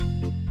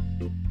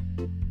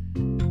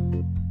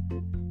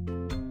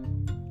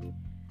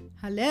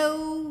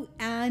Hello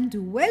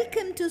and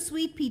welcome to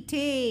Sweet Pea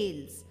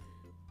Tales.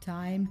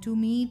 Time to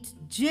meet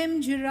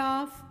Jim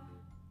Giraffe.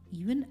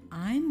 Even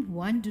I'm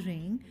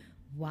wondering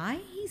why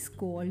he's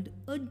called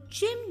a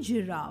Jim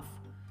Giraffe.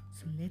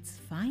 So let's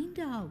find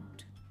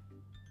out.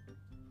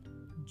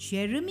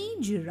 Jeremy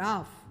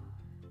Giraffe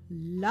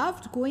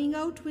loved going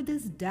out with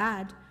his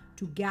dad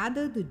to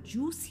gather the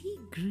juicy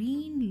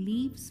green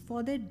leaves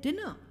for their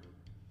dinner.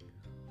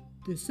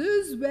 "This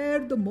is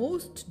where the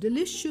most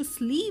delicious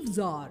leaves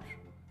are,"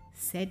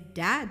 said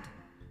Dad,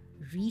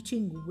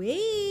 reaching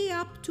way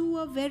up to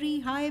a very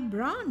high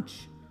branch.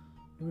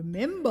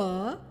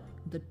 "Remember,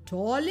 the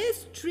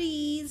tallest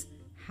trees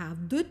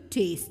have the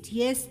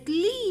tastiest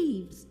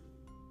leaves,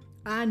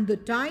 and the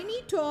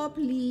tiny top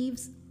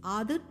leaves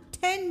are the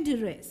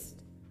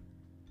tenderest."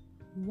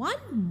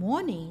 One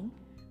morning,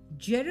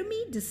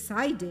 Jeremy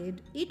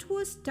decided it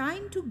was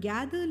time to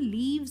gather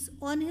leaves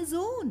on his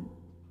own.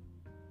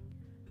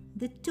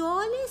 "The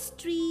tallest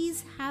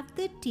trees have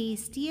the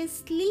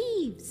tastiest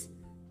leaves,"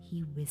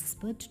 he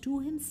whispered to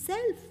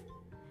himself,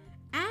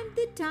 "and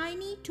the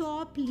tiny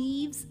top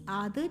leaves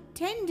are the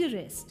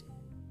tenderest."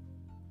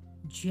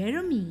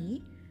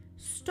 Jeremy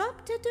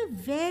stopped at a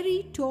very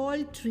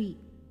tall tree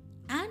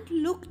and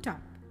looked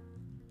up.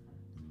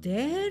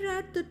 There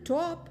at the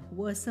top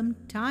were some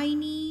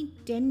tiny,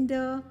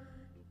 tender,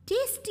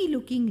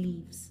 tasty-looking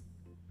leaves.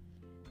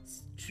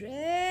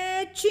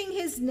 Stretching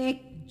his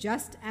neck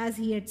just as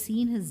he had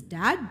seen his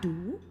dad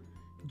do,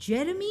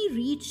 Jeremy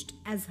reached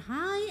as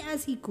high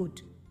as he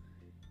could.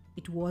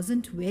 It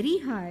wasn't very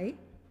high.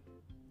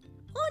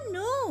 "Oh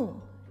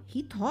no,"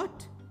 he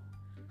thought.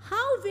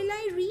 "How will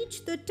I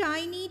reach the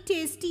tiny,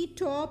 tasty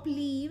top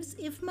leaves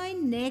if my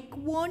neck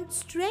won't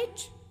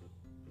stretch?"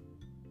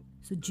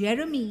 So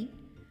Jeremy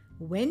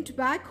went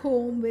back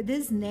home with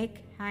his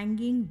neck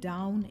hanging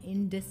down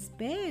in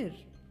despair.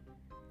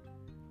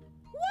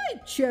 "Why,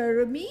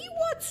 Jeremy,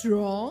 what's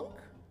wrong?"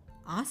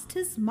 asked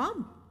his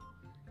mum.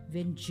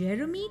 When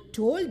Jeremy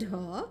told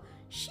her,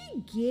 she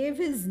gave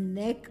his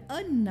neck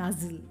a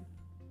nuzzle.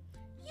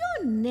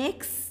 "Your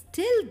neck's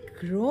still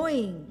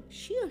growing,"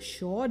 she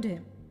assured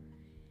him.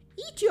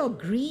 "Eat your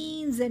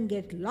greens and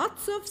get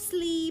lots of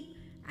sleep,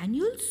 and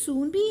you'll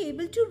soon be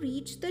able to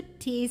reach the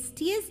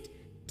tastiest,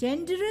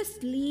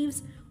 tenderest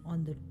leaves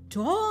on the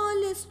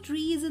tallest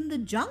trees in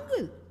the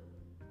jungle."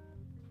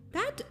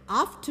 That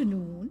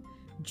afternoon,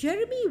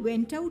 Jeremy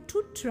went out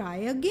to try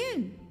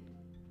again.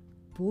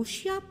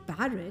 Portia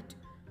Parrot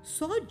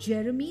saw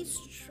Jeremy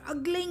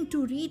struggling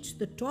to reach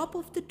the top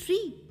of the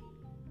tree.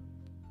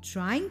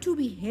 Trying to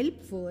be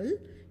helpful,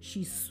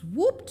 she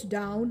swooped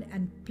down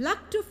and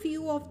plucked a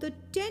few of the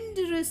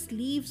tenderest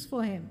leaves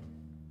for him.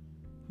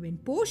 When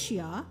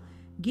Portia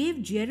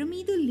gave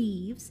Jeremy the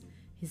leaves,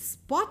 his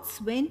spots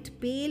went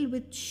pale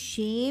with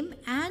shame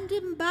and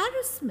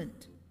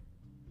embarrassment.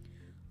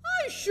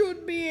 "I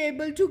should be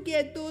able to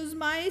get those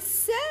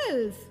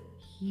myself,"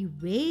 he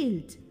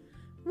wailed.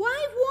 "Why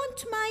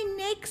won't my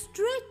neck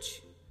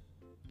stretch?"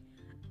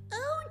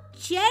 "Oh,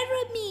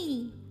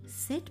 Jeremy,"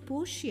 said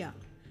Portia,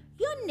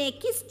 "your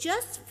neck is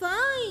just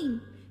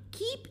fine.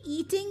 Keep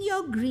eating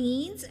your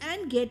greens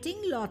and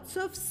getting lots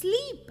of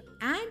sleep,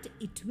 and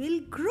it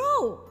will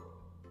grow."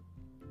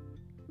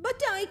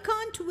 "But I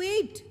can't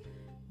wait,"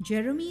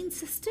 Jeremy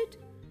insisted.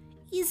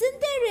 "Isn't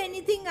there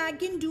anything I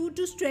can do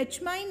to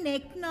stretch my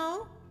neck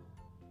now?"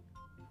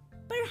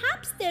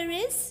 "Perhaps there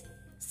is,"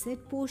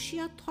 said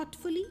Portia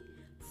thoughtfully.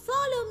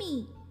 "Follow me."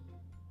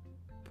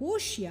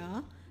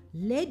 Portia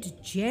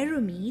led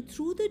Jeremy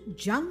through the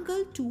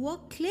jungle to a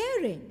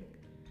clearing.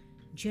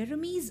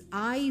 Jeremy's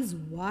eyes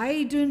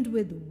widened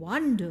with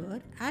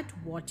wonder at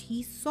what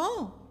he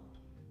saw.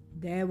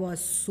 There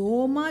was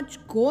so much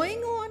going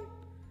on.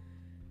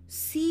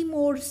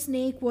 Seymour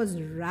Snake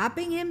was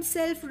wrapping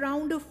himself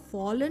round a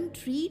fallen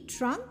tree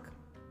trunk.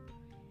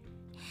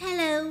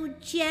 "Hello,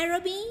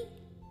 Jeremy,"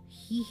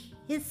 he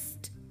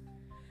hissed.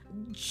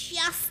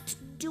 "Just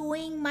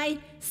doing my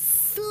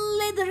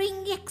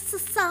slithering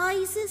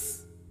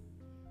exercises."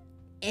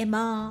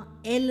 Emma,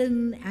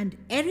 Ellen, and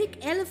Eric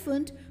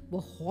Elephant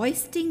were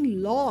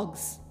hoisting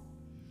logs.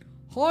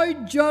 "Hi,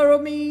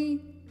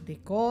 Jeremy," they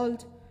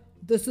called.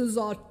 "This is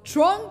our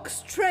trunk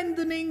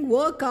strengthening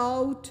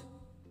workout."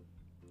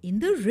 In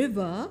the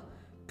river,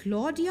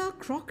 Claudia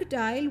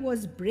Crocodile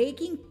was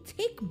breaking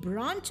thick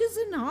branches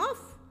in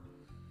half.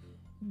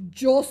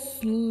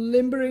 "Just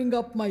limbering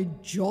up my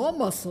jaw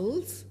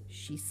muscles,"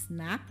 she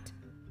snapped.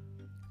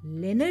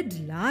 Leonard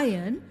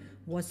Lion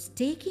was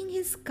taking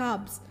his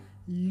cubs,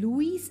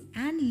 Louise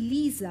and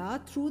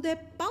Lisa, through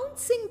their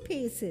pouncing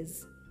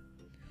paces.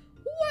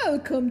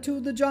 "Welcome to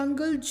the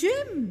jungle,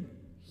 Jim,"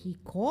 he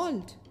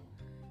called.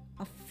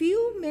 A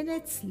few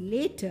minutes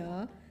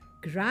later,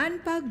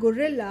 Grandpa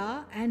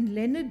Gorilla and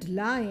Leonard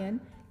Lion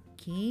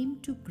came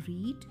to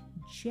greet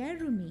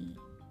Jeremy.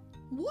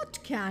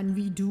 "What can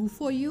we do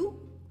for you?"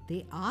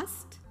 they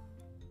asked.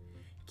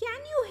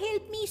 "Can you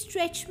help me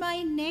stretch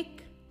my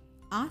neck?"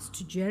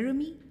 asked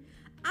Jeremy.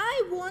 "I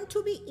want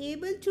to be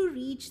able to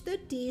reach the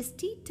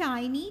tasty,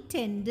 tiny,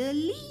 tender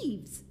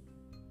leaves."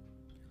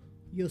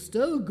 You're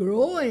still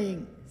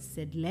growing,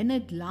 said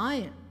Leonard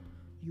Lion.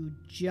 You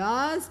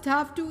just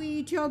have to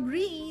eat your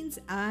greens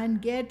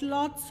and get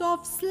lots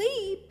of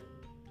sleep.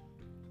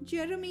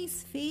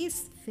 Jeremy's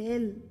face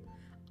fell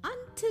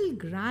until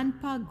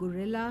Grandpa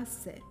Gorilla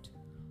said,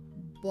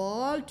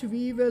 But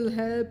we will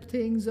help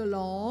things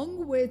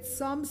along with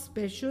some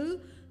special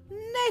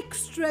neck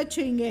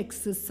stretching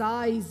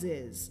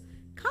exercises.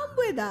 Come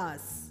with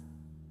us.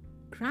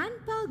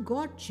 Grandpa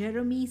got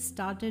Jeremy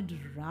started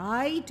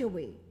right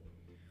away.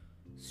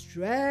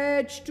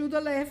 Stretch to the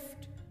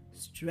left,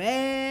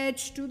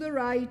 stretch to the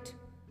right.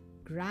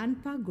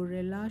 Grandpa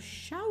Gorilla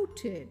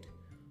shouted.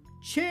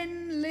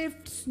 Chin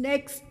lifts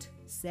next,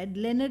 said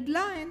Leonard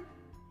Lion.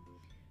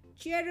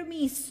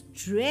 Jeremy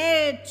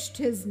stretched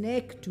his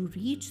neck to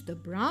reach the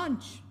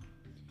branch.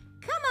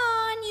 Come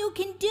on, you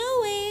can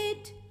do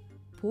it,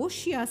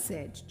 Portia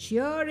said,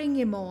 cheering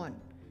him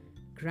on.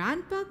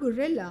 Grandpa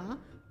Gorilla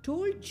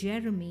told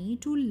Jeremy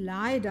to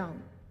lie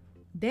down.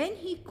 Then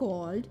he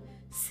called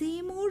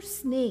Seymour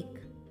Snake.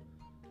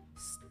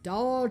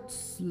 Start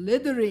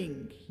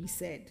slithering, he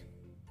said.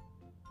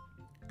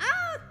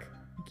 Ark!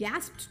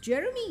 Gasped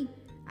Jeremy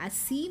as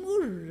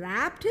Seymour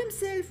wrapped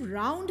himself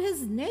round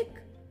his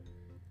neck.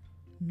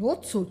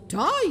 Not so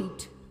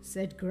tight,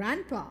 said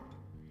Grandpa.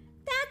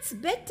 That's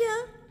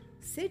better,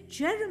 said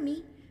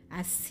Jeremy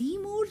as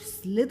Seymour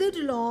slithered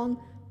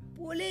along,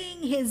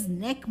 pulling his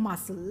neck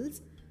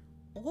muscles.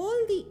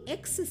 All the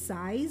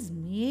exercise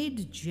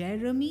made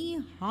Jeremy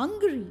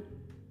hungry.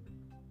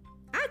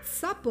 At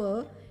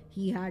supper,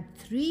 he had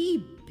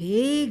 3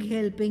 big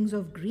helpings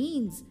of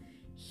greens.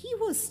 He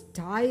was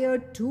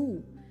tired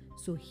too,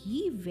 so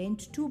he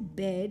went to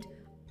bed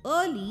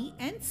early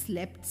and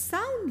slept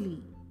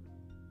soundly.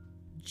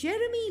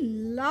 Jeremy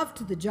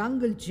loved the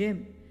jungle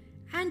gym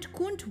and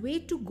couldn't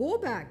wait to go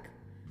back.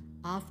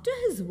 After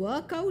his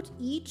workout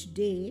each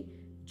day,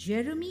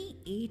 Jeremy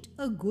ate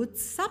a good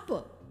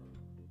supper.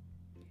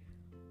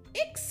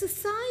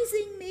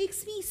 Exercising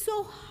makes me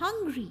so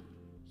hungry,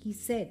 he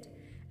said,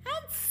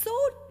 and so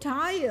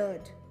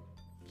tired.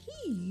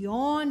 He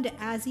yawned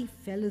as he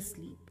fell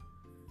asleep.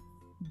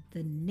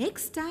 The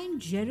next time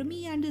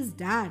Jeremy and his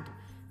dad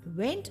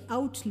went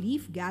out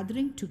leaf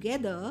gathering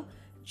together,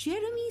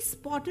 Jeremy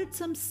spotted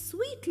some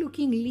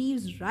sweet-looking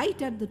leaves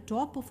right at the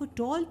top of a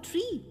tall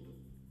tree.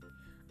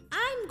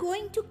 I'm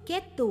going to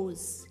get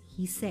those,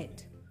 he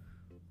said.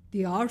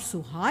 They are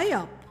so high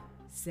up,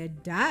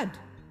 said Dad.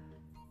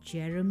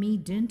 Jeremy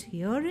didn't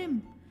hear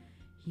him.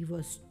 He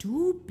was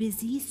too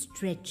busy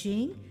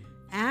stretching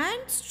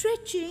and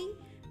stretching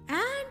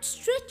and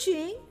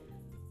stretching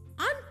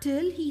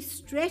until he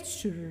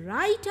stretched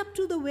right up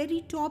to the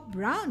very top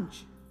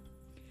branch.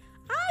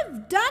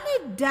 I've done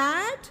it,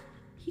 Dad,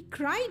 he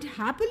cried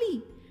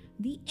happily.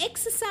 The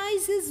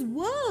exercises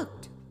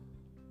worked.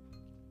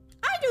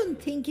 I don't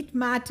think it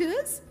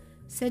matters,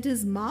 said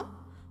his mom.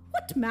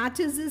 What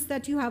matters is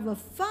that you have a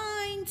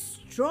fine,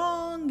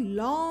 strong,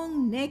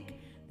 long neck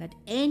that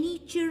any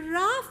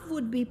giraffe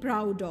would be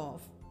proud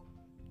of.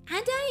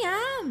 And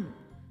I am,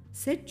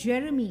 said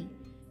Jeremy,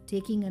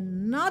 taking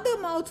another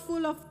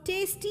mouthful of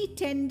tasty,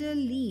 tender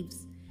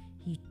leaves.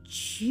 He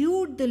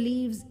chewed the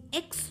leaves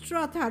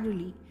extra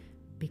thoroughly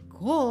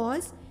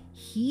because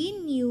he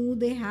knew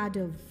they had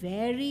a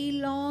very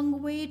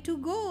long way to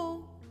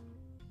go.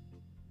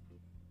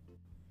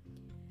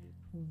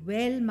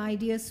 Well, my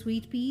dear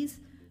sweet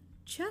peas,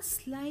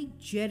 just like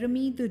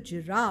Jeremy the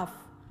giraffe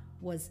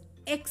was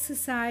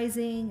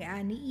exercising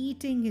and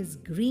eating his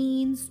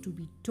greens to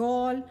be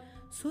tall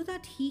so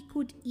that he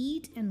could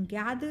eat and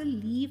gather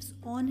leaves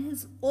on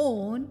his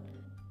own,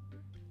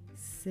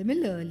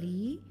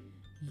 similarly,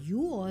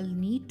 you all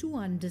need to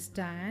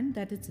understand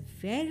that it's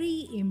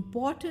very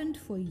important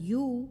for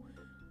you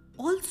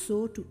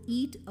also to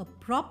eat a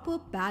proper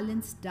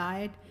balanced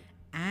diet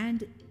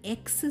and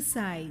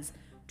exercise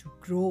to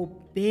grow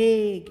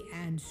big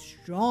and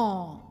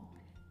strong.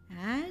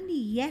 And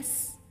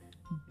yes,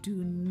 do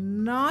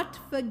not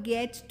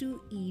forget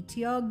to eat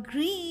your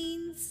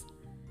greens.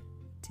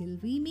 Till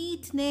we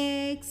meet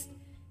next,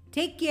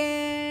 take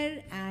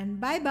care and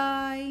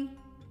bye-bye.